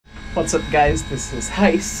What's up, guys? This is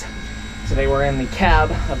Heiss. Today we're in the cab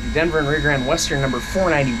of the Denver and Rio Grande Western number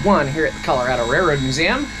 491 here at the Colorado Railroad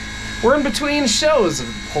Museum. We're in between shows of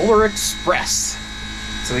the Polar Express,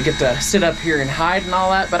 so we get to sit up here and hide and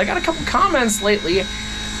all that. But I got a couple comments lately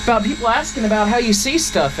about people asking about how you see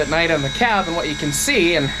stuff at night on the cab and what you can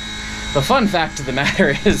see. And the fun fact of the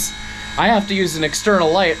matter is I have to use an external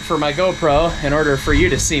light for my GoPro in order for you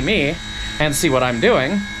to see me and see what I'm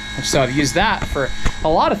doing. So I've used that for a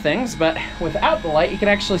lot of things, but without the light, you can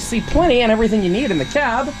actually see plenty and everything you need in the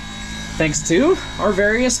cab, thanks to our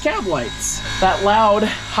various cab lights. That loud,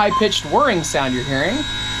 high-pitched whirring sound you're hearing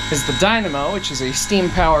is the dynamo, which is a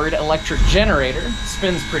steam-powered electric generator. It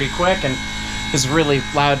spins pretty quick and is really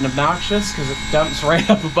loud and obnoxious because it dumps right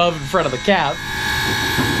up above in front of the cab.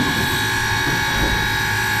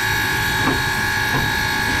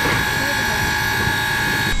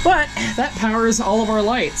 But that powers all of our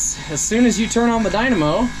lights. As soon as you turn on the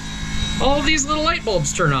dynamo, all of these little light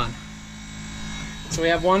bulbs turn on. So we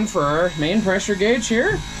have one for our main pressure gauge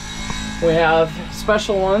here. We have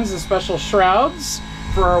special ones and special shrouds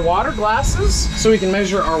for our water glasses, so we can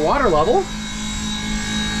measure our water level.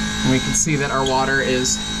 And we can see that our water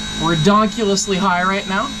is redonkulously high right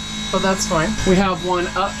now, but that's fine. We have one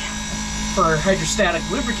up for our hydrostatic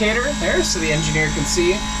lubricator there, so the engineer can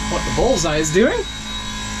see what the bullseye is doing.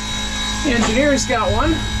 The engineer's got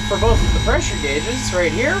one for both of the pressure gauges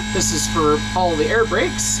right here. This is for all of the air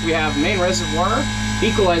brakes. We have main reservoir,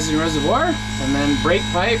 equalizing reservoir, and then brake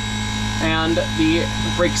pipe, and the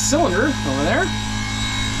brake cylinder over there.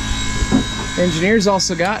 The engineer's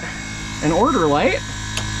also got an order light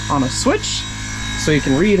on a switch, so you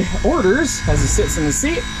can read orders as he sits in the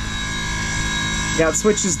seat. Got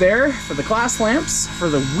switches there for the class lamps, for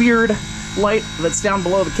the weird light that's down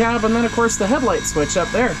below the cab, and then of course the headlight switch up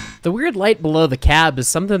there. The weird light below the cab is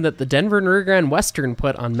something that the Denver and Rio Grande Western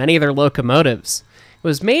put on many of their locomotives. It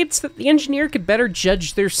was made so that the engineer could better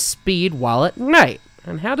judge their speed while at night.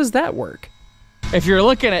 And how does that work? If you're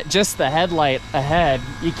looking at just the headlight ahead,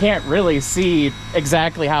 you can't really see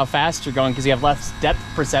exactly how fast you're going because you have less depth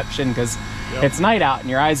perception because it's night out and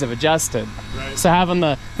your eyes have adjusted. Right. So having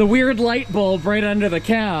the weird light bulb right under the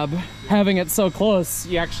cab, having it so close,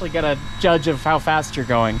 you actually get a judge of how fast you're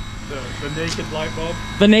going. The naked light bulb?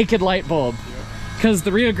 The naked light bulb. Because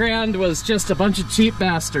the Rio Grande was just a bunch of cheap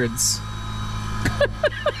bastards.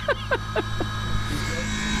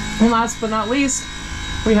 And last but not least,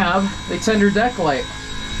 we have the tender deck light,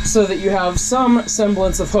 so that you have some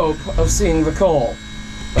semblance of hope of seeing the coal.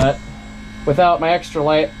 But without my extra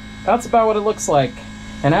light, that's about what it looks like.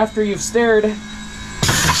 And after you've stared in the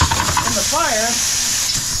fire,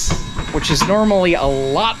 which is normally a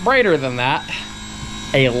lot brighter than that,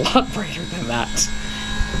 you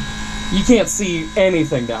can't see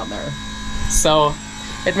anything down there. So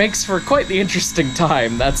it makes for quite the interesting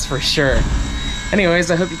time, that's for sure.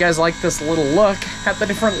 Anyways, I hope you guys like this little look at the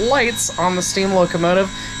different lights on the steam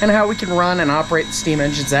locomotive and how we can run and operate the steam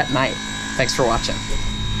engines at night. Thanks for watching.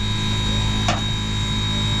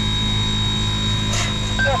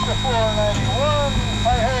 Chapter 491, I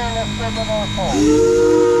hear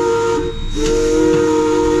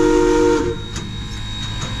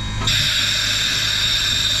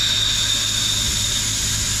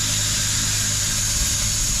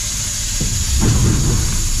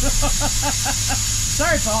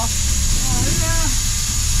Sorry, Paul. Oh, yeah.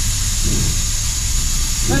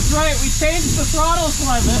 That's right, we changed the throttle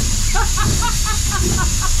climate.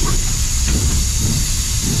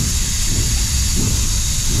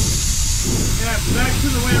 Yeah, back to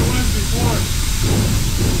the way it was before.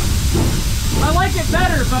 I like it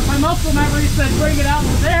better, but my muscle memory said bring it out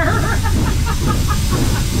to there.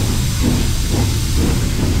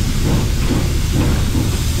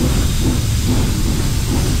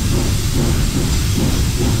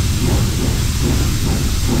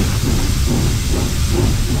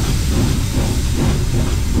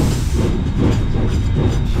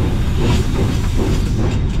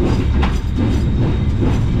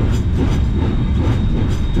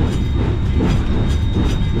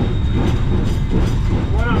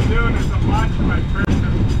 What I'm doing is I'm watching my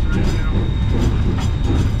pressure right now.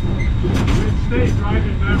 If it stays right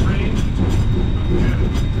in that range, I'm good.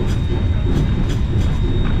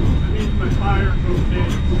 That means my fire's okay.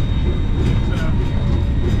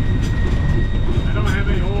 I don't have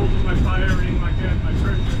any holes in my fire or anything like that. My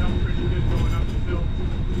pressure held pretty good going up.